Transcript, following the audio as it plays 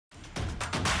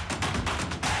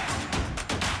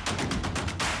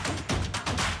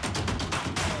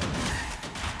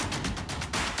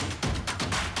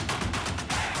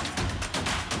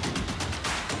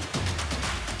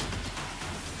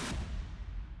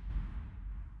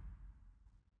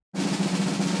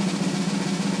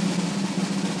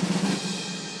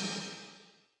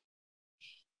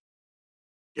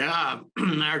Yeah,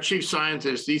 our chief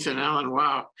scientist, Ethan Allen.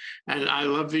 Wow. And I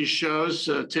love these shows.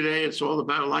 Today, it's all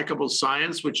about Likable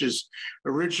Science, which is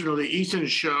originally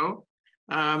Ethan's show.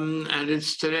 And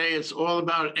today, it's all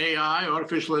about AI,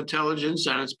 artificial intelligence,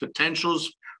 and its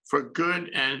potentials for good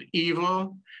and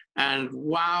evil. And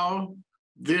wow,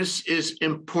 this is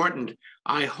important.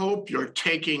 I hope you're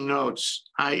taking notes.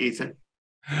 Hi, Ethan.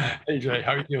 Hey, Jay,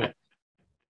 how are you doing?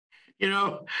 You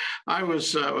know, I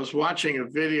was watching a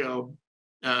video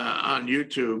on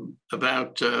YouTube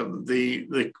about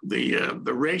the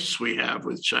race we have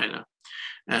with China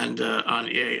and on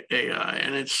AI,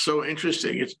 and it's so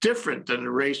interesting. It's different than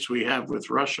the race we have with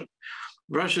Russia.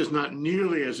 Russia is not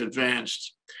nearly as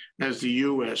advanced as the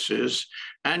U.S. is,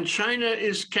 and China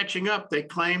is catching up. They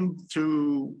claim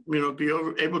to, be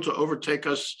able to overtake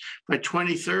us by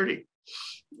 2030.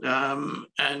 And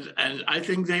I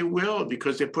think they will,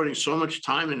 because they're putting so much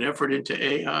time and effort into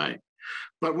AI.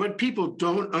 But what people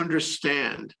don't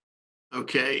understand,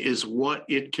 okay, is what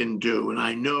it can do. And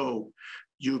I know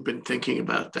you've been thinking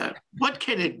about that. What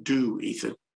can it do,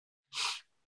 Ethan?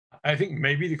 I think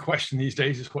maybe the question these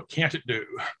days is, what can't it do?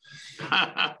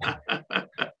 I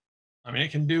mean,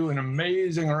 it can do an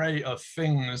amazing array of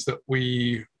things that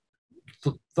we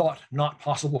thought not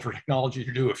possible for technology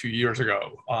to do a few years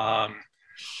ago.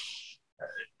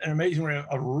 An amazing array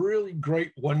of really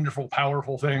great, wonderful,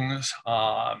 powerful things.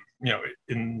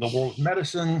 In the world of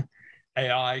medicine,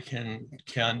 AI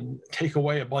can take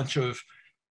away a bunch of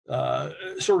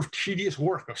sort of tedious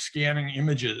work of scanning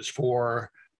images for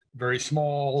very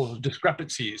small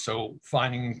discrepancies. So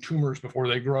finding tumors before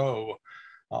they grow,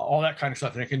 all that kind of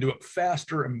stuff. And it can do it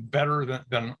faster and better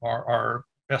than our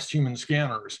best human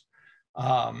scanners.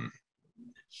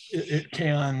 It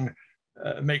can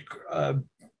make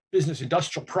business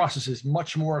industrial processes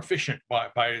much more efficient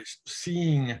by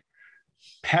seeing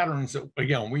patterns that,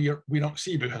 again, we don't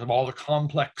see because of all the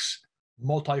complex,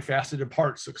 multifaceted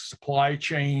parts, the supply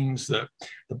chains, the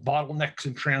bottlenecks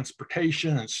in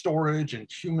transportation and storage and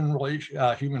human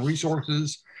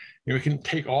resources. We can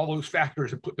take all those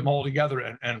factors and put them all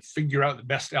together and figure out the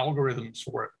best algorithms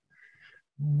for it.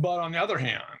 But on the other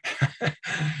hand,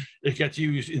 it gets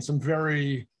used in some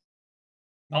very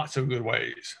not so good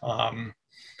ways.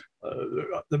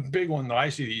 The big one that I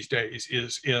see these days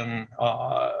is in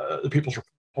the People's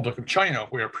Republic of China,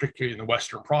 where particularly in the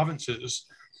Western provinces,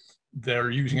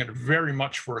 they're using it very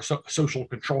much for a social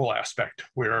control aspect,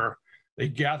 where they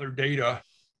gather data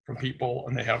from people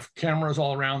and they have cameras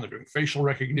all around. They're doing facial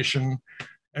recognition.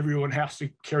 Everyone has to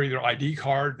carry their ID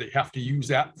card. They have to use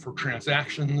that for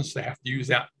transactions. They have to use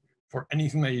that for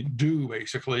anything they do,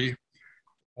 basically.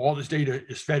 All this data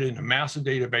is fed into a massive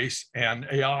database, and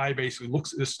AI basically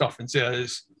looks at this stuff and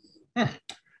says,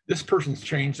 this person's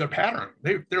changed their pattern.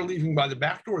 They're leaving by the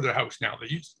back door of their house now.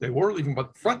 They were leaving by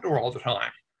the front door all the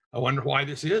time. I wonder why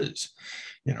this is.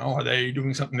 Are they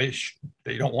doing something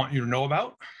they don't want you to know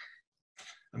about?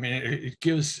 I mean, it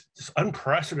gives this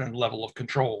unprecedented level of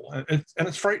control. And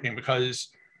it's frightening because,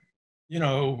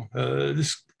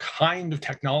 this kind of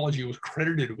technology was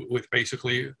credited with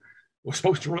basically, was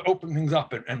supposed to open things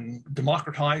up and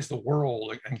democratize the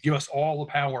world and give us all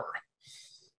the power.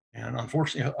 And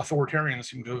unfortunately, authoritarians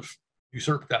seem to have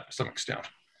usurped that to some extent.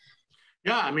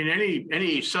 Yeah, I mean,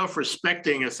 any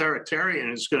self-respecting authoritarian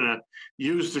is going to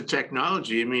use the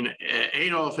technology. I mean,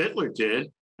 Adolf Hitler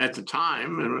did at the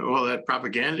time, and all that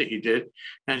propaganda he did,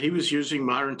 and he was using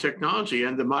modern technology.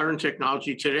 And the modern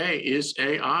technology today is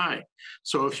AI.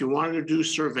 So if you wanted to do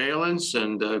surveillance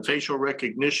and facial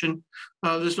recognition,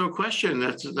 there's no question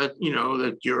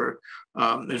that your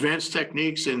advanced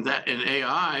techniques in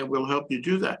AI will help you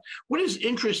do that. What is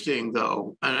interesting,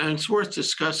 though, and it's worth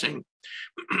discussing,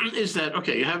 is that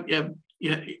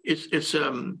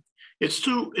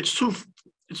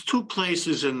it's two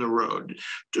places in the road,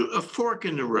 a fork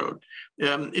in the road.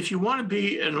 If you want to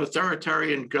be an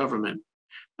authoritarian government,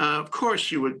 of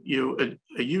course you would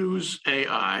use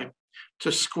AI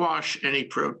to squash any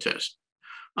protest.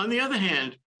 On the other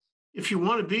hand, if you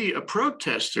want to be a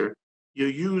protester, you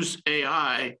use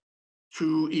AI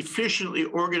to efficiently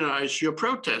organize your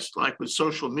protest, like with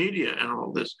social media and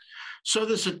all this. So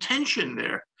there's a tension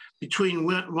there between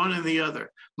one and the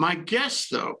other. My guess,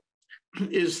 though,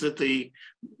 is that the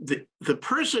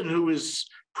person who is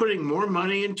putting more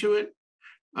money into it,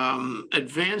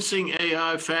 advancing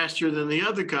AI faster than the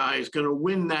other guy, is going to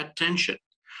win that tension.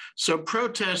 So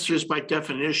protesters, by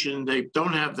definition, they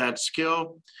don't have that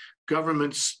skill.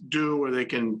 Governments do, or they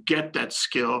can get that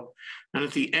skill. And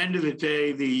at the end of the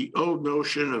day, the old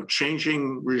notion of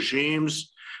changing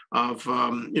regimes, of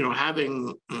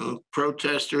having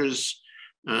protesters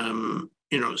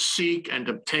seek and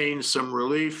obtain some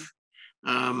relief.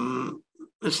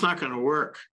 It's not going to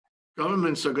work.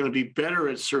 Governments are going to be better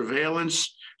at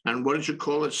surveillance and what did you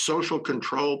call it, social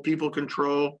control, people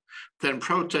control, than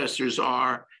protesters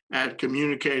are at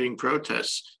communicating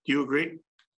protests. Do you agree?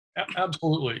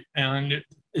 Absolutely. And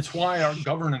it's why our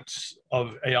governance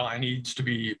of AI needs to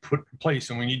be put in place,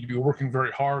 and we need to be working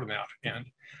very hard on that. And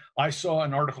I saw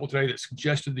an article today that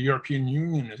suggested the European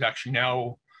Union is actually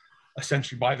now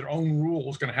essentially by their own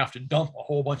rules going to have to dump a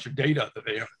whole bunch of data that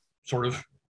they have sort of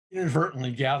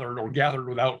inadvertently gathered or gathered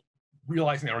without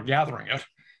realizing they were gathering it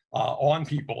on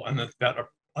people, and that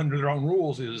under their own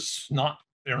rules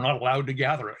they're not allowed to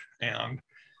gather it. And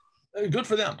good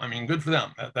for them. I mean, good for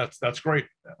them. That's great.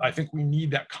 I think we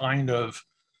need that kind of,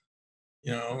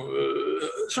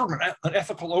 sort of an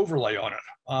ethical overlay on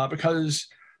it, because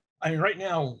I mean, right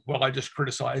now, well, I just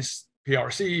criticized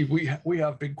PRC. We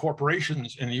have big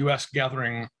corporations in the U.S.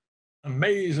 gathering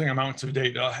amazing amounts of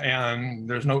data, and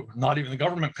there's not even the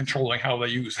government controlling how they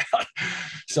use that.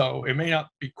 So it may not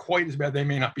be quite as bad. They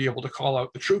may not be able to call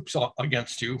out the troops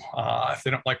against you if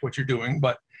they don't like what you're doing,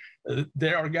 but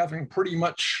they are gathering pretty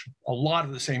much a lot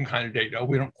of the same kind of data.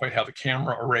 We don't quite have the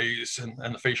camera arrays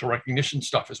and the facial recognition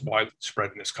stuff is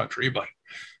widespread in this country, but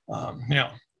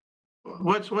yeah.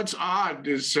 What's odd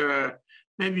is,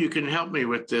 maybe you can help me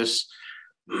with this.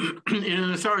 In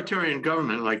an authoritarian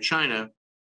government like China,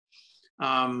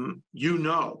 they're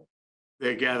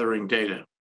gathering data.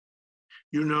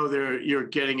 You're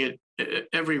getting it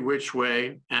every which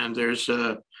way, and there's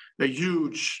a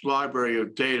huge library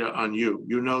of data on you.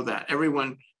 You know that.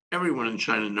 Everyone in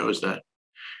China knows that.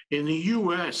 In the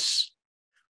US,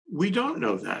 we don't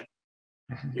know that,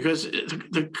 because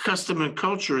the custom and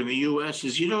culture in the US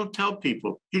is you don't tell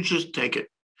people, you just take it.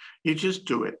 You just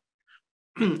do it.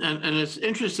 And it's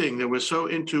interesting that we're so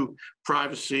into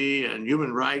privacy and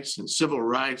human rights and civil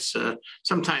rights.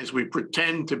 Sometimes we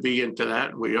pretend to be into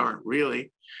that. We aren't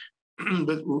really.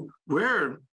 But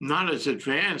we're not as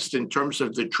advanced in terms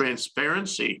of the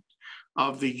transparency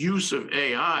of the use of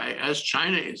AI as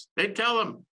China is. They tell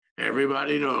them,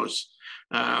 everybody knows.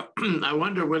 I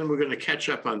wonder when we're going to catch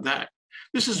up on that.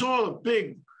 This is all a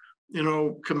big,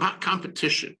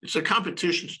 competition. It's a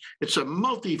competition. It's a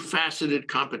multifaceted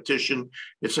competition.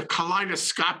 It's a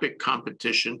kaleidoscopic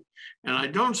competition. And I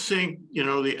don't think,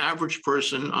 the average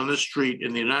person on the street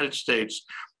in the United States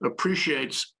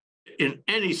appreciates in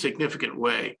any significant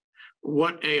way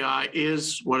what AI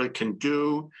is, what it can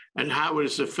do, and how it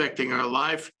is affecting our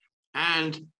life,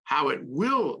 and how it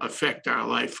will affect our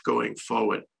life going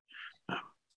forward.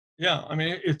 Yeah, I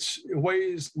mean, it's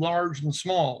ways large and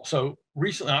small. So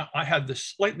recently, I had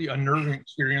this slightly unnerving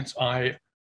experience. I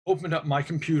opened up my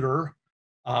computer,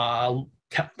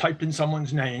 typed in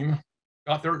someone's name,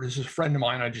 got there. This is a friend of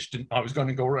mine. I was going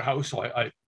to go to her house, so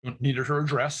I needed her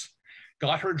address,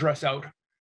 got her address out,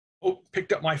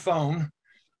 picked up my phone,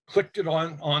 clicked it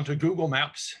onto Google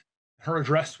Maps. Her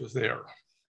address was there.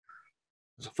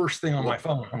 It was the first thing on my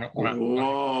phone.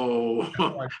 Whoa,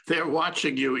 they're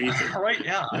watching you, Ethan. Right,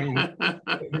 yeah. I mean,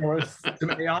 there was some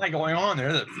AI going on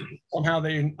there that somehow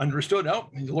they understood,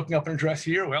 he's looking up an address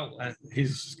here. Well,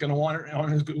 he's going to want it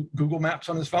on his Google Maps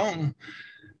on his phone,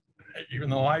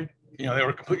 even though they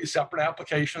were completely separate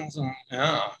applications. And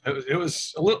yeah, it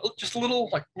was just a little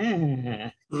like,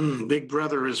 Big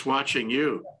Brother is watching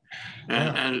you.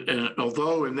 And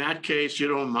although in that case you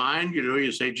don't mind,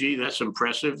 you say, gee, that's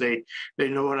impressive. They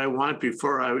know what I want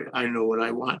before I know what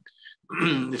I want.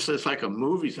 It's like a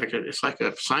movie. It's like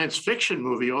a science fiction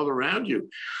movie all around you.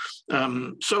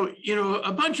 So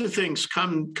a bunch of things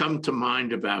come to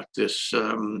mind about this.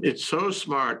 It's so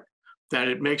smart that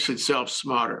it makes itself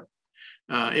smarter.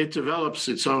 It develops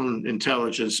its own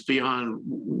intelligence beyond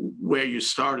where you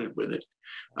started with it.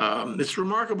 It's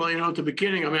remarkable, at the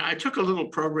beginning. I mean, I took a little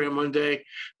program one day,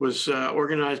 was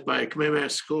organized by Kamehameha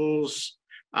Schools,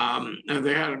 and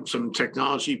they had some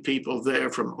technology people there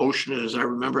from Ocean, as I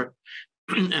remember,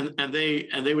 and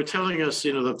they were telling us,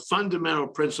 the fundamental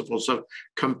principles of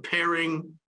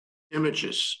comparing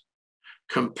images,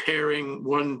 comparing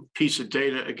one piece of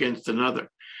data against another.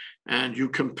 And you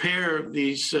compare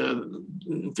these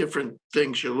different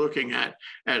things you're looking at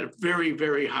a very,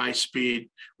 very high speed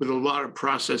with a lot of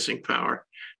processing power.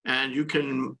 And you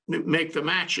can make the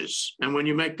matches. And when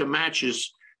you make the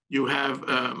matches, you have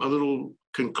a little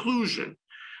conclusion.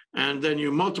 And then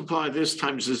you multiply this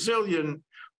times a zillion,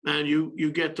 and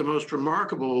you get the most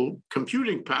remarkable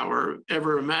computing power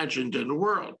ever imagined in the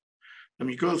world. I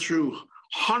mean, you go through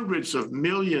hundreds of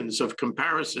millions of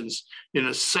comparisons in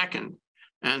a second.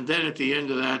 And then at the end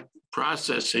of that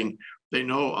processing, they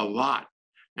know a lot.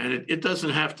 And it doesn't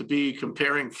have to be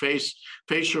comparing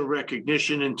facial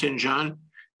recognition in Xinjiang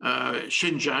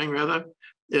rather.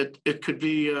 It could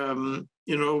be,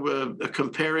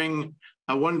 comparing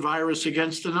one virus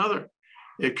against another.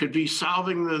 It could be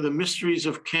solving the mysteries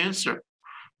of cancer.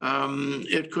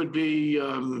 It could be,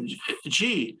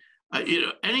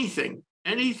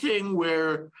 anything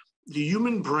where the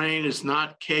human brain is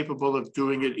not capable of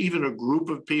doing it, even a group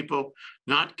of people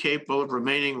not capable of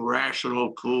remaining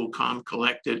rational, cool, calm,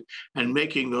 collected, and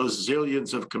making those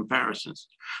zillions of comparisons.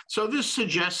 So this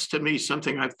suggests to me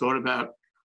something I've thought about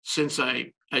since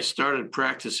I started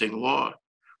practicing law.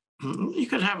 You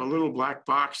could have a little black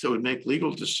box that would make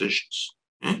legal decisions.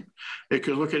 It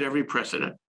could look at every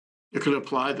precedent. It could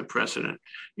apply the precedent.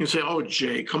 You can say, oh,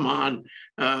 Jay, come on.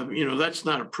 That's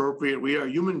not appropriate. We are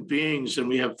human beings and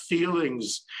we have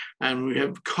feelings and we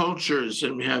have cultures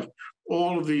and we have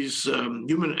all of these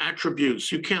human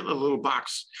attributes. You can't let a little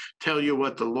box tell you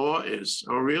what the law is.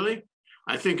 Oh, really?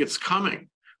 I think it's coming.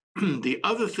 The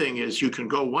other thing is you can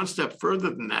go one step further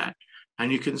than that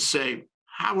and you can say,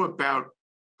 how about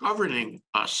governing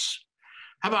us?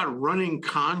 How about running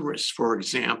Congress, for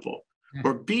example,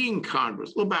 or being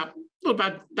Congress? A little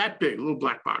about that big, a little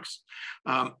black box.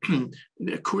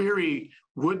 Query,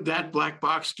 would that black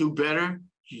box do better?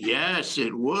 Yes,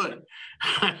 it would.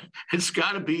 It's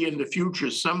got to be in the future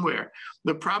somewhere.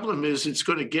 The problem is it's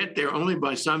going to get there only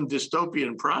by some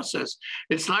dystopian process.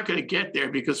 It's not going to get there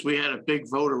because we had a big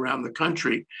vote around the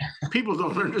country. People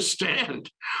don't understand.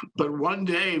 But one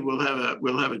day we'll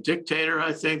have a dictator,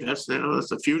 I think. That's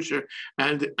the future.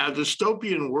 And a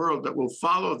dystopian world that will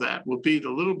follow that will be the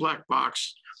little black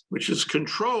box, which is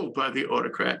controlled by the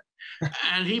autocrat.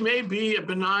 And he may be a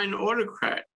benign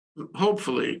autocrat,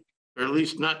 hopefully, or at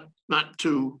least not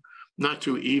too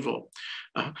evil.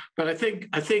 But I think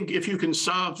if you can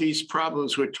solve these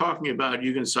problems we're talking about,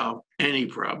 you can solve any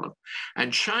problem.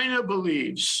 And China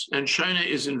believes, and China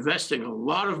is investing a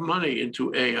lot of money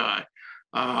into AI,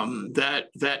 that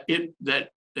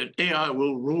AI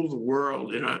will rule the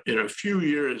world in a few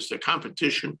years. The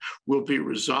competition will be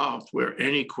resolved where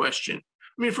any question.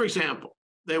 I mean, for example,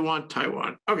 they want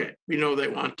Taiwan. Okay, we know they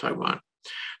want Taiwan.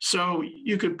 So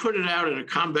you could put it out in a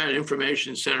combat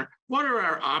information center. What are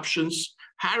our options?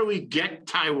 How do we get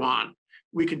Taiwan?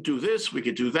 We could do this, we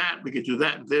could do that, we could do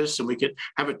that, this, and we could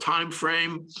have a time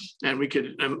frame, and we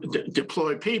could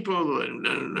deploy people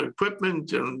and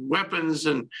equipment and weapons,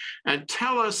 and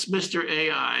tell us, Mr.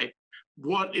 AI,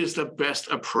 what is the best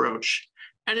approach?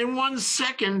 And in 1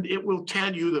 second, it will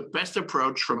tell you the best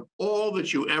approach from all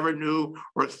that you ever knew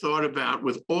or thought about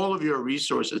with all of your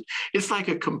resources. It's like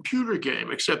a computer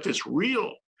game, except it's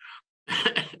real.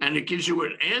 And it gives you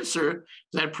an answer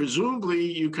that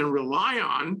presumably you can rely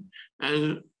on.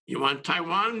 And you want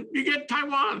Taiwan, you get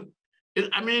Taiwan.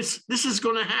 This is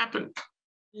going to happen.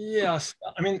 Yes.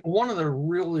 I mean, one of the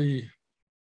really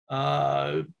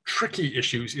tricky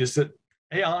issues is that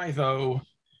AI, though,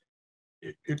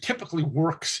 it typically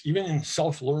works, even in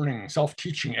self-learning,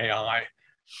 self-teaching AI,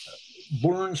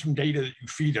 learns from data that you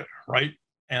feed it, right?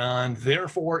 And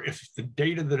therefore, if the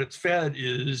data that it's fed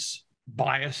is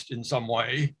biased in some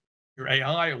way, your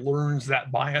AI learns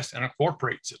that bias and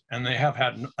incorporates it. And they have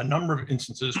had a number of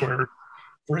instances where,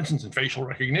 for instance, in facial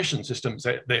recognition systems,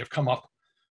 they have come up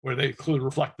where they clearly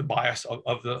reflect the bias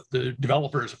of the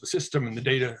developers of the system and the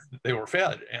data that they were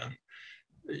fed.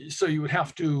 And so you would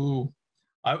have to,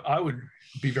 I would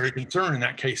be very concerned in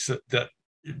that case that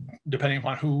depending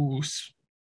upon who's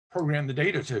programmed the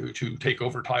data to take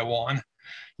over Taiwan,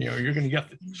 you're going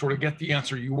to get the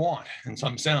answer you want in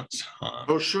some sense.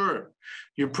 Oh, sure.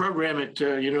 You program it,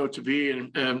 to be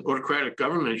an autocratic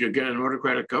government, you get an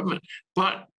autocratic government.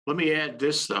 But let me add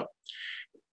this, though.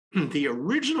 The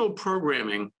original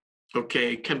programming,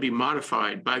 can be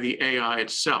modified by the AI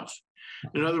itself.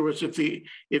 In other words,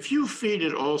 if you feed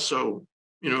it also,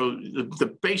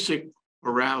 the basic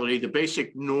morality, the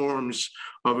basic norms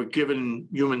of a given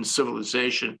human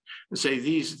civilization, and say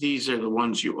these are the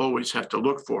ones you always have to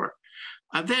look for.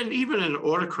 And then even an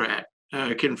autocrat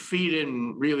can feed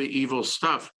in really evil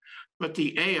stuff, but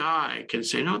the AI can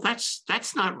say, no,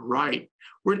 that's not right.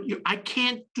 I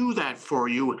can't do that for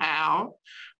you, Hal.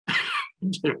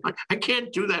 I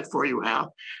can't do that for you,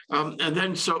 Hal. And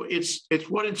then so it's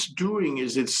what it's doing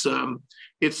is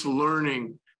it's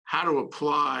learning how to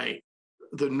apply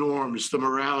the norms, the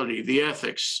morality, the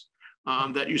ethics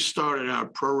that you started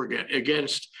out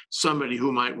against somebody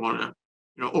who might want to,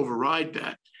 override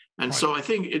that. And right. So I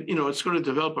think it's going to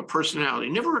develop a personality,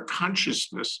 never a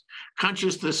consciousness.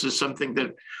 Consciousness is something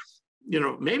that,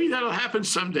 maybe that'll happen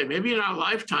someday, maybe in our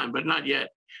lifetime, but not yet.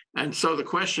 And so the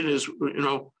question is,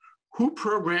 who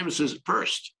programs it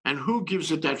first and who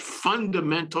gives it that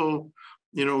fundamental,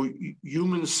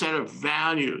 human set of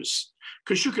values?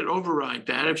 Because you could override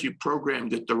that if you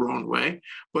programmed it the wrong way.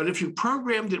 But if you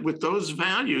programmed it with those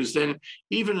values, then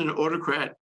even an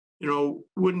autocrat,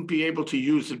 wouldn't be able to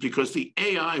use it because the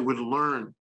AI would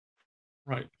learn.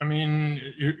 Right. I mean,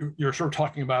 you're sort of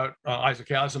talking about Isaac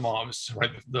Asimov's, right,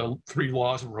 the 3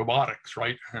 laws of robotics,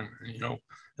 right? And,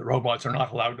 the robots are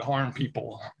not allowed to harm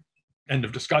people. End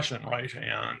of discussion, right?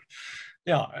 And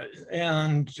yeah,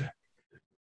 and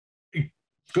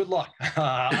good luck.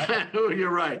 You're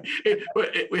right.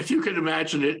 If you can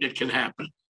imagine it, it can happen.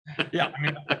 Yeah, I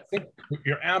mean, I think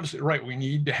you're absolutely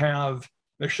right.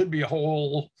 There should be a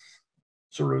whole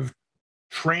sort of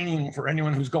training for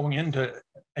anyone who's going into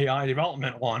AI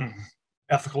development on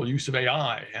ethical use of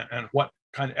AI and what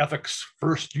kind of ethics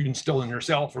first you instill in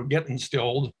yourself or get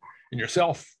instilled in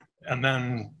yourself, and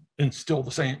then instill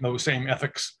those same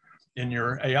ethics in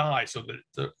your AI so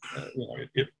that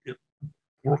it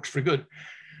works for good.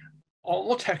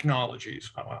 All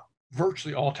technologies,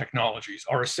 virtually all technologies,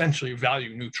 are essentially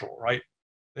value neutral, right?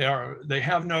 They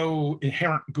have no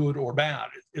inherent good or bad.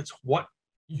 It's what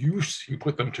use you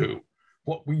put them to,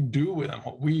 what we do with them,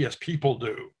 what we as people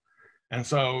do. And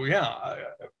so, yeah,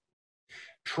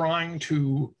 trying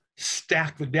to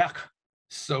stack the deck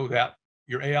so that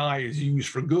your AI is used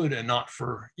for good and not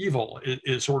for evil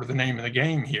is sort of the name of the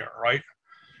game here, right?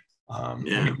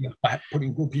 By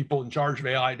putting good people in charge of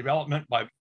AI development, by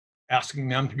asking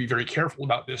them to be very careful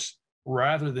about this,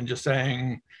 rather than just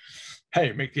saying,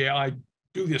 hey, make the AI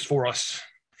do this for us,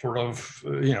 sort of,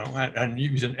 and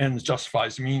use an ends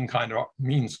justifies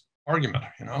means argument,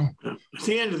 At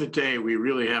the end of the day, we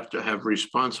really have to have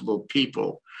responsible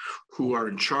people who are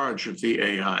in charge of the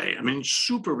AI. I mean,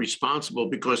 super responsible,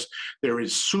 because there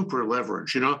is super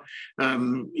leverage.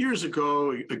 Years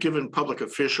ago, a given public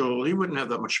official, he wouldn't have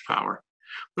that much power.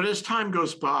 But as time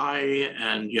goes by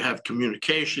and you have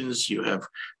communications, you have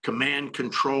command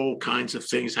control kinds of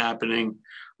things happening,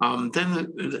 then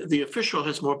the official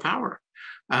has more power.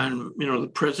 And,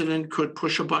 the president could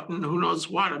push a button, who knows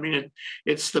what. I mean,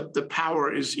 it's the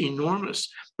power is enormous.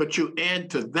 But you add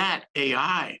to that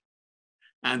AI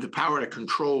and the power to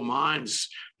control minds,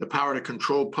 the power to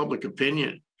control public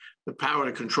opinion, the power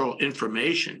to control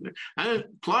information, and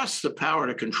plus the power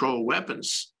to control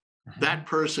weapons. That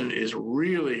person is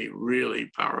really,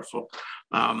 really powerful.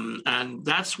 And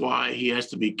that's why he has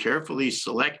to be carefully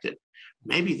selected.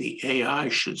 Maybe the AI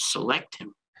should select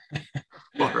him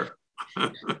or her.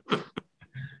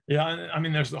 Yeah, I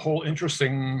mean, there's the whole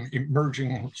interesting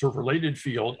emerging sort of related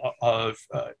field of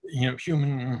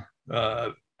human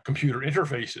computer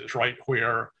interfaces, right,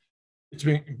 where it's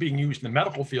being used in the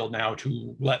medical field now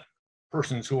to let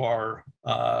persons who are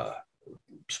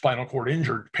spinal cord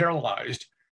injured, paralyzed,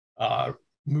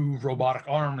 move robotic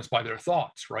arms by their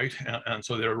thoughts, right? And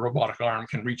so their robotic arm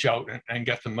can reach out and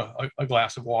get them a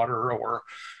glass of water, or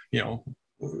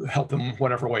help them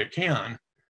whatever way it can.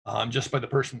 Just by the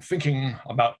person thinking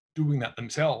about doing that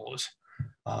themselves.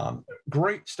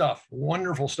 Great stuff,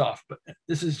 wonderful stuff. But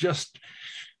this is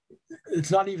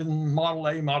it's not even Model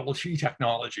A, Model T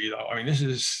technology, though. I mean, this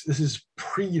is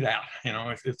pre that.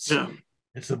 It's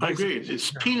the I agree.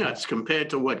 It's peanuts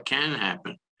compared to what can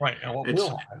happen. Right, and what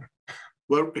will happen.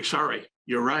 Well, sorry,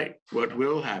 you're right. What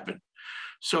will happen?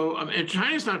 So, and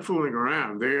China's not fooling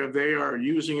around. They are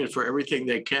using it for everything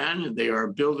they can, and they are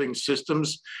building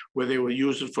systems where they will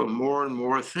use it for more and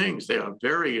more things. They are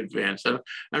very advanced.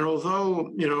 And although,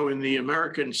 in the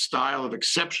American style of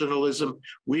exceptionalism,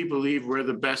 we believe we're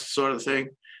the best sort of thing,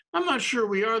 I'm not sure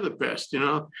we are the best.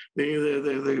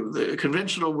 The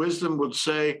conventional wisdom would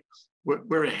say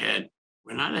we're ahead.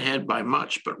 We're not ahead by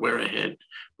much, but we're ahead.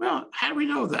 Well, how do we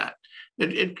know that?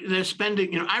 They're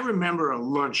spending, I remember a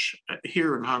lunch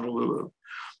here in Honolulu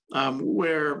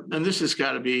where, and this has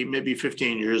got to be maybe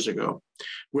 15 years ago,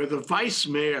 where the vice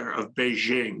mayor of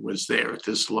Beijing was there at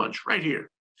this lunch right here.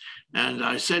 And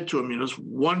I said to him, it's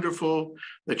wonderful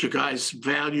that you guys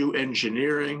value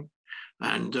engineering,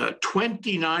 and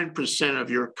 29% of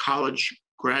your college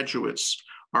graduates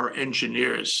are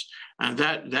engineers. And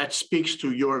that speaks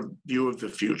to your view of the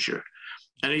future.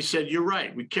 And he said, you're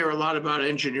right. We care a lot about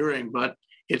engineering, but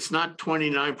it's not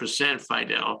 29%,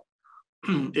 Fidell.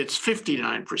 It's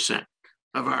 59%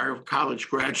 of our college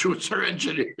graduates are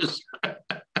engineers.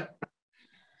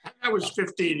 That was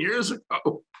 15 years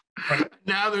ago. Right.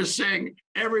 Now they're saying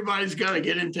everybody's got to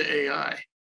get into AI.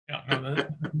 Yeah, they've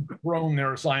grown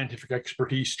their scientific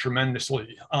expertise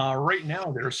tremendously. Right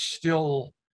now, they're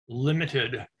still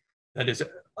limited. That is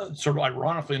sort of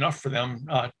ironically enough for them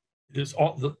it is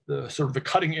all the sort of the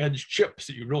cutting edge chips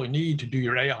that you really need to do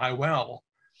your AI well.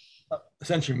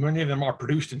 Essentially, many of them are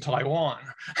produced in Taiwan.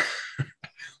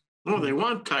 Oh, they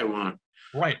want Taiwan.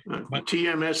 Right.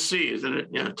 TMSC, isn't it?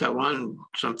 Yeah, Taiwan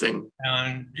something.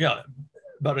 And yeah,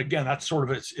 but again, that's sort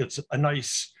of it's a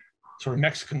nice sort of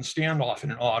Mexican standoff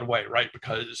in an odd way, right?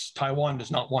 Because Taiwan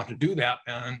does not want to do that.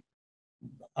 And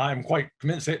I'm quite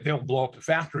convinced that they'll blow up the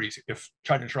factories if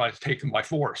China tries to take them by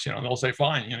force. They'll say,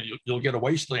 fine, you'll get a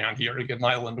wasteland here, you get an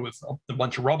island with a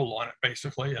bunch of rubble on it,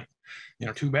 basically,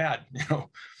 and too bad.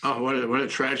 Oh, what a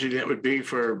tragedy that would be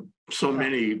for so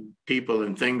many people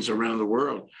and things around the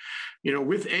world.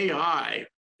 With AI,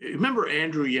 remember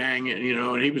Andrew Yang,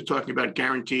 and he was talking about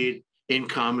guaranteed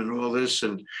income and all this,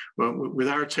 and with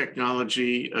our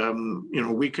technology,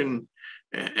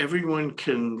 everyone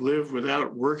can live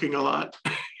without working a lot.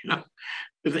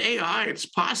 With AI, it's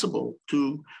possible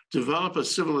to develop a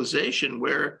civilization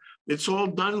where it's all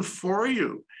done for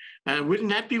you. And wouldn't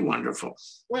that be wonderful?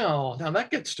 Well, now that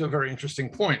gets to a very interesting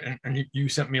point. And you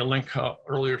sent me a link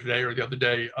earlier today or the other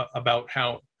day about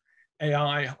how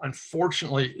AI,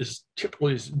 unfortunately, is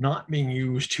typically not being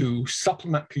used to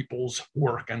supplement people's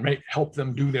work and help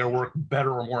them do their work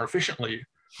better or more efficiently,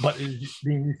 but is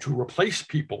being used to replace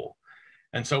people.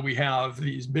 And so we have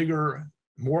these bigger,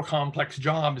 more complex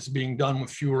jobs being done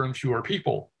with fewer and fewer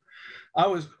people. I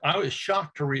was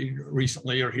shocked to read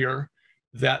recently or hear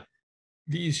that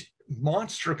these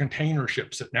monster container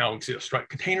ships that now exist, right?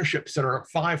 Container ships that are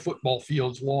 5 football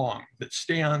fields long, that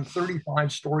stand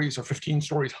 35 stories or 15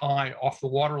 stories high off the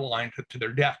waterline to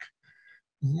their deck.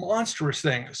 Monstrous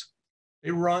things.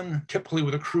 They run typically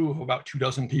with a crew of about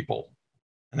 24 people,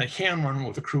 and they can run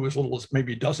with a crew as little as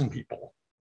maybe 12 people.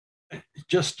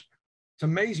 It's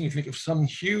amazing. You think of some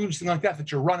huge thing like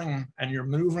that you're running and you're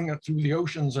maneuvering it through the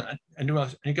oceans and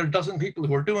you get 12 people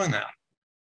who are doing that.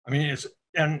 I mean,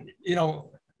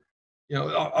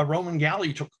 a Roman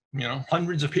galley took,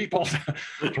 hundreds of people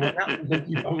to run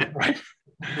out, right?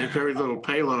 And very little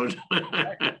payload.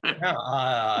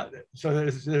 Yeah. So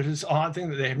there's this odd thing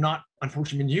that they have not,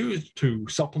 unfortunately, been used to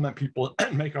supplement people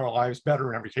and make our lives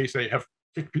better. In every case, they have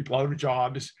kicked people out of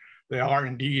jobs. They are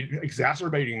indeed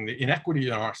exacerbating the inequity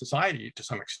in our society to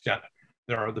some extent.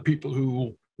 There are the people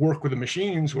who work with the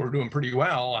machines who are doing pretty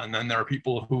well, and then there are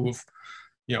people who've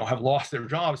have lost their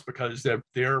jobs because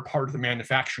their part of the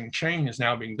manufacturing chain is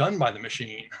now being done by the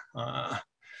machine. Yeah,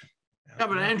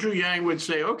 but Andrew Yang would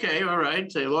say, okay, all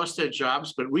right, they lost their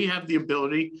jobs, but we have the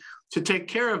ability to take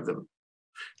care of them.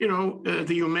 The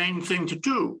humane thing to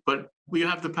do, but we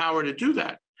have the power to do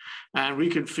that. And we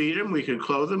can feed them, we can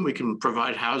clothe them, we can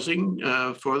provide housing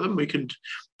for them. We can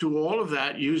do all of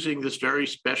that using this very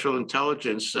special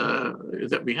intelligence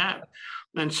that we have.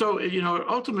 And so, it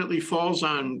ultimately falls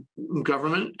on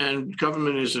government, and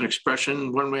government is an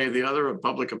expression one way or the other of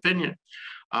public opinion.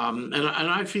 And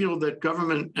I feel that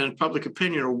government and public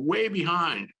opinion are way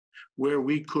behind where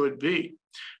we could be.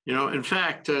 In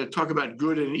fact, talk about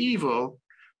good and evil,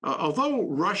 although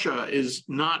Russia is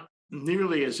not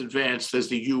nearly as advanced as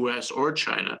the US or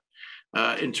China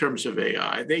in terms of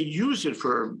AI, they use it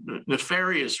for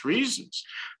nefarious reasons.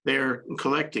 They're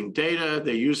collecting data.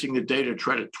 They're using the data to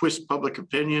try to twist public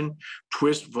opinion,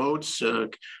 twist votes.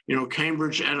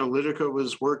 Cambridge Analytica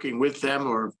was working with them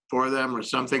or for them or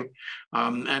something.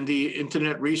 And the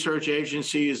Internet Research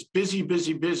Agency is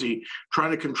busy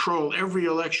trying to control every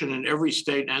election in every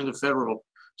state and the federal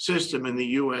system in the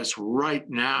US right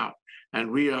now.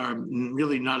 And we are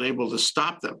really not able to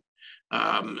stop them.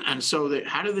 And so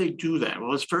how do they do that?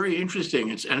 Well, it's very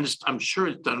interesting. I'm sure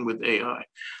it's done with AI.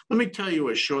 Let me tell you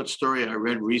a short story I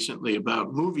read recently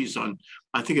about movies on,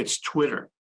 I think it's Twitter.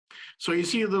 So you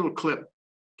see a little clip,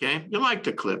 okay? You like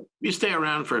the clip. You stay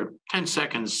around for 10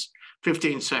 seconds,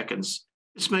 15 seconds.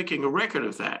 It's making a record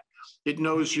of that. It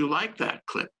knows you like that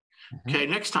clip. Okay,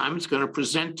 next time it's going to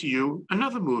present to you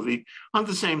another movie on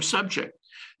the same subject.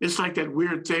 It's like that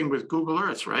weird thing with Google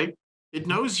Earth, right? It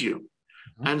knows you.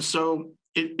 And so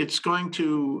it's going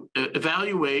to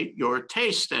evaluate your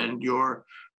taste and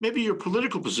maybe your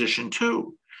political position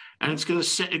too. And it's going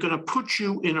to put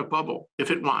you in a bubble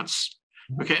if it wants.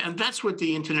 Okay, and that's what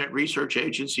the Internet Research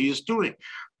Agency is doing.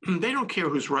 They don't care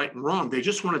who's right and wrong. They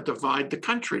just want to divide the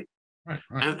country. Right.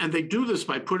 And they do this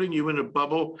by putting you in a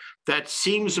bubble that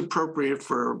seems appropriate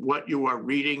for what you are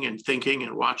reading and thinking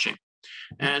and watching.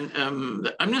 And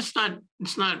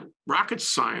it's not rocket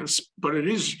science, but it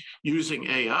is using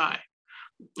AI.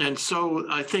 And so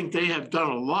I think they have done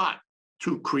a lot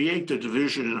to create the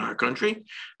division in our country,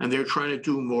 and they're trying to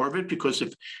do more of it because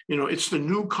it's the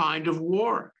new kind of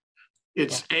war.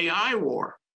 It's AI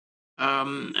war.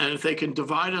 And if they can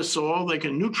divide us all, they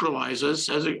can neutralize us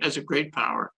as a great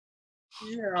power.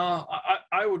 Yeah,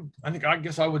 I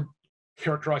guess I would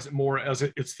characterize it more as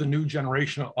it's the new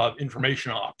generation of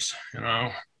information ops.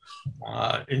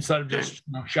 Instead of just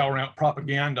showering out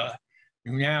propaganda,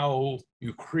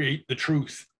 you create the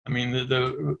truth. I mean,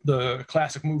 the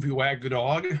classic movie Wag the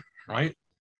Dog, right?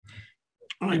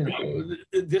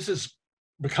 This is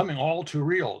becoming all too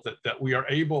real, that we are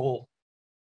able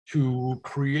to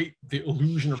create the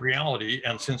illusion of reality.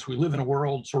 And since we live in a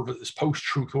world, sort of this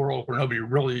post-truth world, where nobody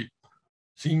really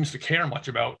seems to care much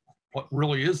about what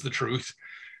really is the truth,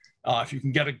 if you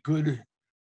can get a good,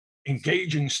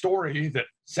 engaging story that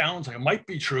sounds like it might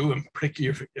be true, and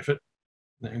particularly if it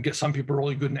and get some people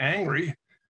really good and angry,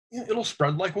 it'll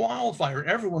spread like wildfire.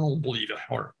 Everyone will believe it,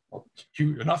 or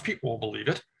enough people will believe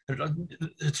it.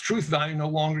 Its truth value no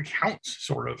longer counts,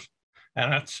 sort of.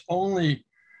 And that's only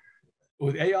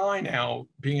with AI now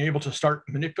being able to start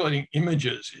manipulating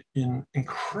images in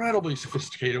incredibly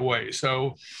sophisticated ways.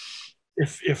 So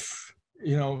if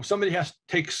somebody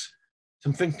takes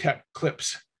some ThinkTech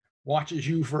clips, watches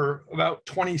you for about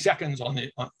 20 seconds on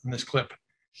this clip,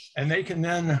 and they can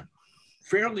then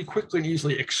fairly quickly and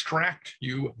easily extract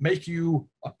you, make you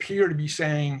appear to be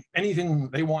saying anything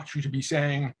they want you to be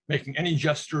saying, making any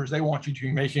gestures they want you to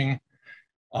be making.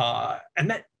 And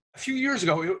that a few years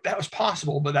ago, that was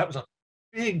possible, but that was a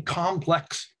big,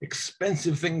 complex,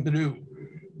 expensive thing to do.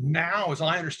 Now, as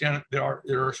I understand it, there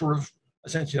are sort of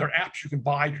essentially there are apps you can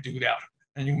buy to do that,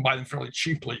 and you can buy them fairly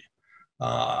cheaply.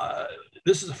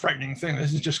 This is a frightening thing.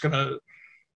 This is just going to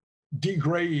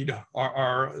degrade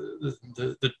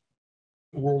the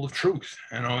world of truth,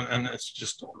 and it's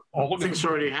just all of it's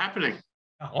already happening.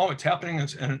 Oh, it's happening,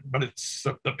 but it's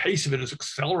the pace of it is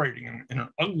accelerating in an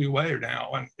ugly way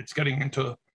now, and it's getting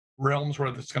into realms where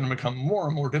it's going to become more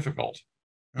and more difficult.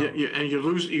 Yeah, and you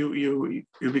lose you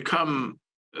become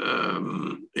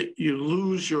you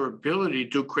lose your ability to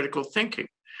do critical thinking.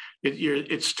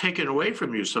 It's taken away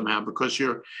from you somehow because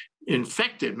you're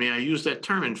infected. May I use that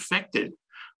term, infected,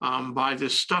 by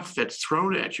this stuff that's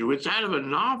thrown at you. It's out of a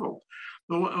novel.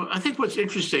 Well, I think what's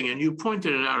interesting, and you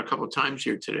pointed it out a couple of times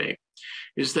here today,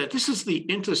 is that this is the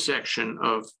intersection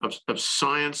of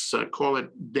science, call it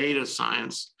data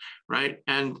science, right,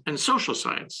 and social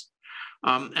science.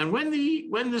 And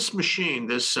when this machine,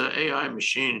 this AI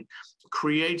machine,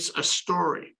 creates a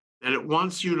story that it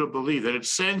wants you to believe, that it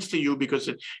sends to you because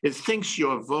it thinks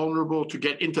you're vulnerable to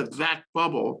get into that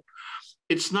bubble,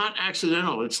 it's not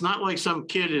accidental. It's not like some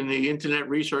kid in the Internet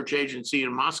Research Agency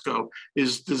in Moscow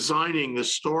is designing the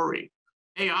story.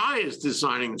 AI is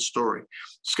designing the story.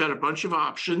 It's got a bunch of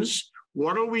options.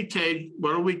 What do we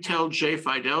tell Jay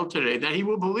Fidell today that he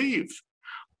will believe?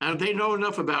 And they know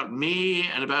enough about me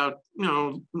and about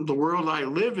the world I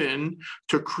live in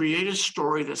to create a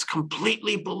story that's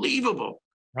completely believable.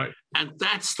 Right. And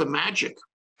that's the magic.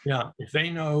 Yeah. If they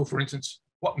know, for instance,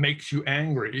 what makes you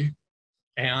angry,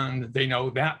 and they know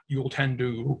that you'll tend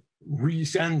to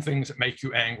resend things that make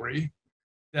you angry,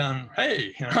 then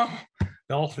hey,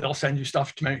 they'll send you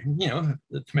stuff to make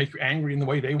you angry in the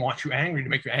way they want you angry, to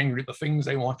make you angry at the things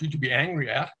they want you to be angry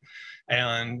at,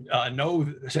 and know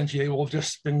that essentially it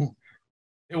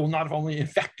will not have only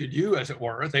infected you, as it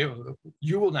were,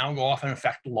 you will now go off and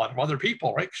affect a lot of other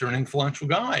people, right? Because you're an influential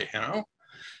guy,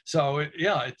 So it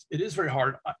is very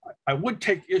hard. I would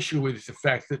take issue with the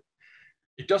fact that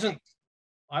it doesn't.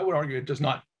 I would argue it does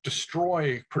not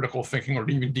destroy critical thinking or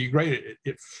even degrade it.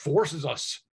 It forces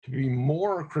us to be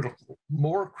more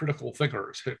critical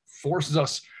thinkers. It forces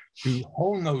us to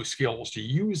hone those skills, to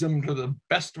use them to the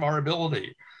best of our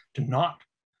ability, to not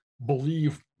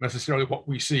believe necessarily what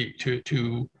we see,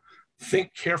 to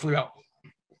think carefully about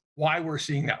why we're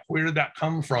seeing that, where did that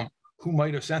come from, who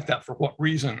might have sent that, for what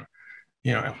reason,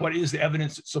 and what is the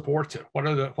evidence that supports it,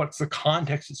 what's the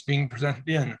context it's being presented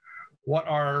in, what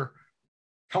are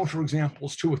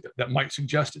counterexamples to it that might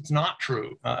suggest it's not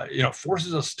true.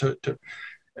 Forces us to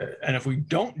and if we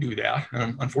don't do that,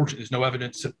 and unfortunately there's no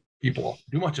evidence that people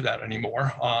do much of that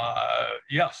anymore,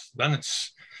 yes, then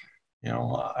it's,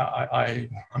 I'm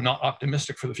not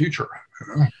optimistic for the future.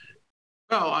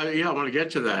 Well, I want to get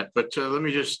to that, but let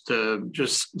me just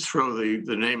throw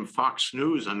the name Fox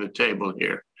News on the table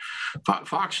here.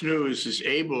 Fox News is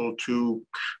able to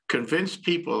convince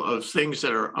people of things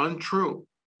that are untrue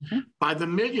by the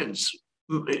millions,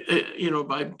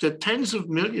 by the tens of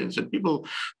millions, and people,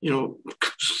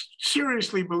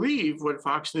 seriously believe what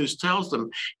Fox News tells them,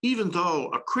 even though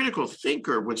a critical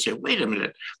thinker would say, wait a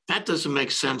minute, that doesn't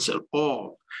make sense at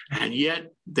all. And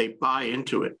yet they buy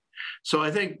into it. So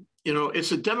I think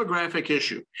it's a demographic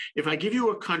issue. If I give you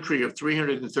a country of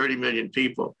 330 million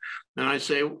people, and I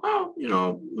say, well,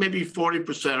 maybe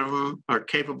 40% of them are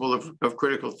capable of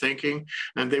critical thinking,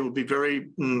 and they will be very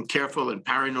careful and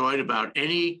paranoid about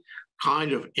any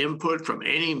kind of input from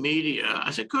any media.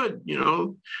 I said, good,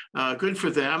 good for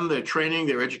them. Their training,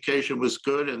 their education was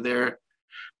good, and their,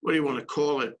 what do you want to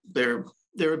call it?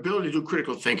 Their ability to do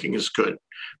critical thinking is good.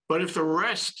 But if the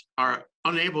rest are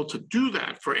unable to do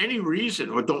that for any reason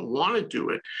or don't want to do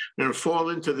it and fall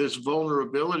into this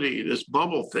vulnerability, this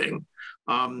bubble thing,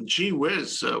 gee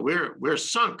whiz, we're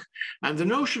sunk. And the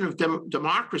notion of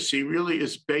democracy really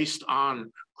is based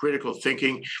on critical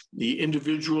thinking, the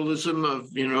individualism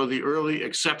of the early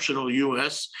exceptional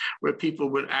US, where people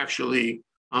would actually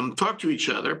talk to each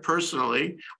other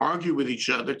personally, argue with each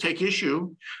other, take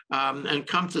issue, and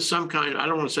come to some kind, I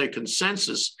don't want to say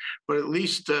consensus, but at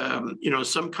least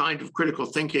some kind of critical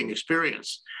thinking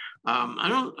experience.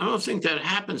 I don't think that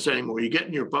happens anymore. You get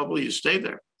in your bubble, you stay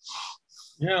there.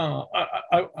 Yeah,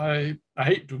 I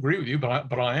hate to agree with you,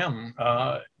 but I am.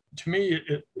 To me,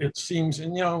 it seems,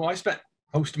 and I spent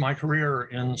most of my career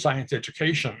in science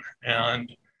education, and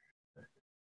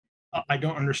I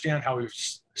don't understand how we've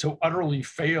so utterly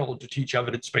failed to teach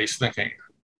evidence-based thinking.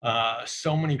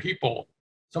 So many people,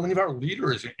 so many of our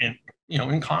leaders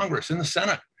in Congress, in the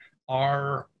Senate,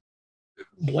 are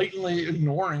blatantly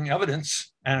ignoring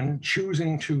evidence and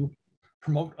choosing to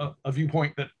promote a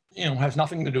viewpoint that has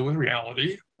nothing to do with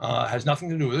reality, has nothing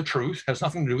to do with the truth, has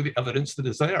nothing to do with the evidence that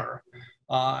is there,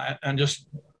 and just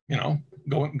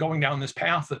going down this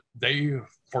path that they,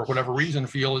 for whatever reason,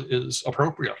 feel is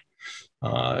appropriate.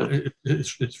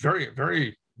 It's very,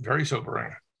 very, very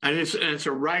sobering. And it's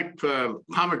a ripe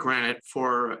pomegranate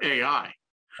for AI.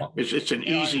 It's an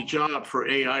easy job for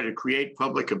AI to create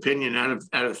public opinion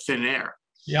out of thin air.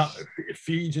 Yeah, it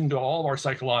feeds into all of our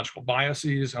psychological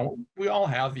biases. And we all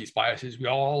have these biases. We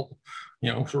all,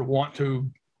 sort of want to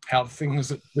have things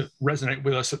that resonate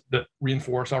with us, that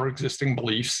reinforce our existing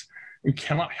beliefs. You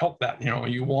cannot help that.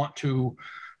 You want to,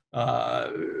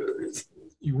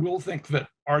 you will think that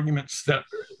arguments that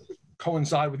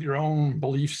coincide with your own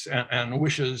beliefs and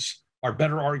wishes are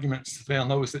better arguments than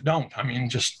those that don't. I mean,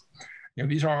 just,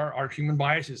 these are our human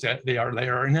biases. That they are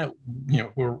there, and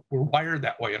we're wired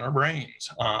that way in our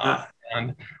brains,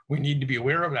 and we need to be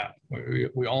aware of that.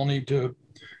 We all need to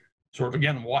sort of,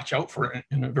 again, watch out for it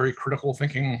in a very critical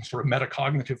thinking, sort of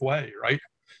metacognitive way, right?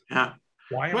 Yeah.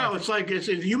 Well, it's like the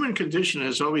human condition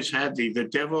has always had the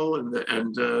devil and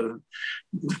the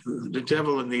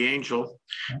devil and the angel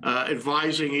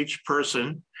advising each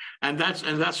person, and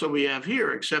that's what we have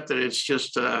here. Except that it's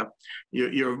just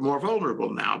you're more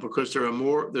vulnerable now because there's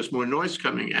more noise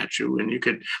coming at you, and you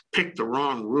could pick the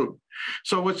wrong route.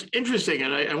 So what's interesting,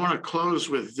 and I want to close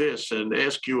with this and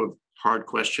ask you a hard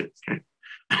question.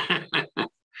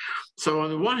 So on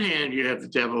the one hand, you have the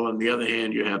devil. On the other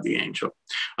hand, you have the angel.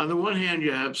 On the one hand,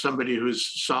 you have somebody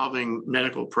who's solving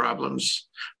medical problems,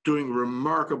 doing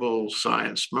remarkable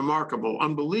science,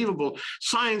 unbelievable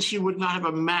science you would not have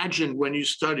imagined when you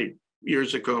studied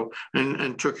years ago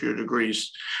and took your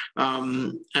degrees.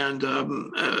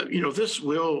 This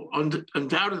will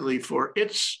undoubtedly, for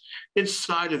its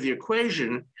side of the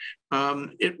equation,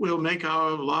 it will make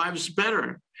our lives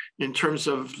better in terms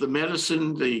of the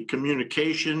medicine, the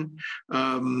communication,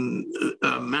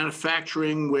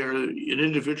 manufacturing, where an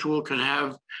individual can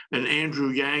have an Andrew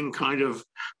Yang kind of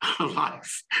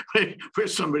life, where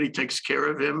somebody takes care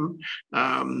of him.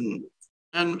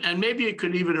 And maybe it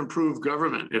could even improve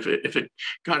government if it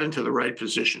got into the right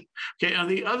position. Okay, on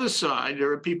the other side,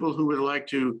 there are people who would like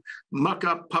to muck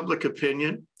up public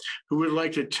opinion, who would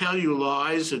like to tell you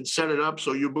lies and set it up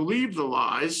so you believe the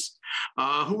lies,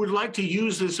 who would like to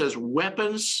use this as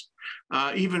weapons,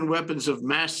 even weapons of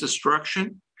mass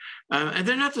destruction. And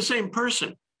they're not the same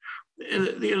person.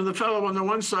 The fellow on the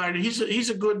one side, he's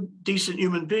a good, decent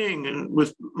human being and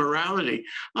with morality.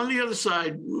 On the other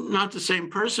side, not the same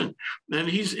person, and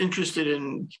he's interested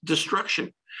in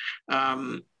destruction.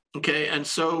 Okay, and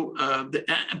so,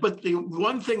 but the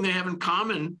one thing they have in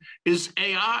common is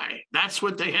AI. That's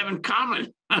what they have in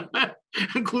common,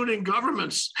 including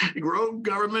governments, rogue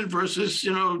government versus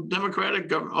democratic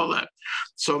government, all that.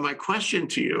 So my question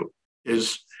to you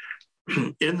is,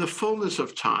 in the fullness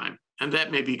of time, and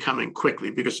that may be coming quickly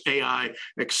because AI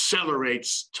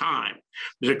accelerates time.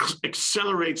 It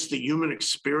accelerates the human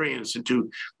experience into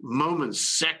moments,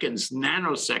 seconds,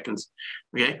 nanoseconds,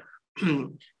 okay?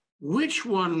 Which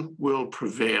one will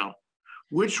prevail?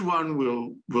 Which one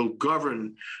will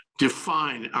govern,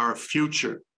 define our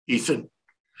future, Ethan?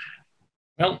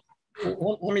 Well,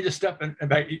 Let me just step in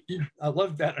back. I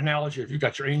love that analogy of you've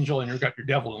got your angel and you've got your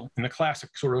devil in the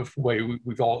classic sort of way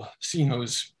we've all seen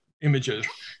those images.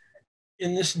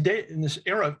 In this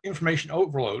era of information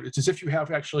overload, it's as if you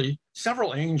have actually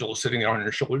several angels sitting there on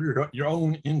your shoulder, your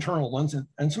own internal ones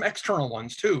and some external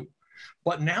ones too.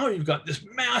 But now you've got this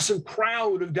massive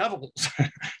crowd of devils,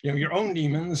 your own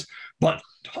demons, but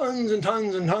tons and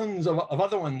tons and tons of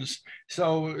other ones.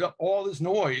 So all this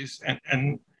noise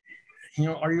and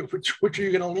are you which are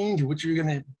you going to lean to? Which are you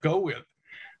going to go with?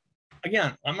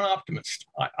 Again, I'm an optimist.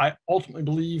 I ultimately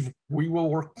believe we will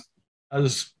work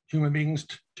as human beings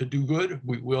to do good.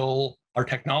 Our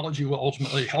technology will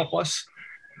ultimately help us.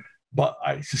 But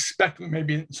I suspect we may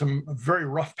be in some very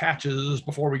rough patches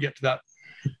before we get to that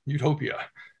utopia.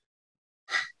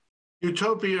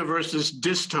 Utopia versus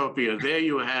dystopia. There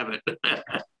you have it.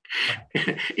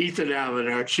 Ethan Allen,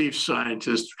 our chief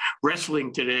scientist,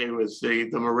 wrestling today with the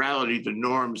morality, the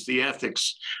norms, the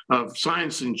ethics of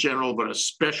science in general, but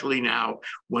especially now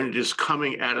when it is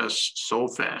coming at us so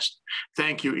fast.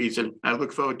 Thank you, Ethan. I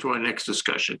look forward to our next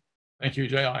discussion. Thank you,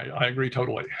 Jay. I agree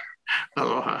totally.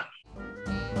 Aloha.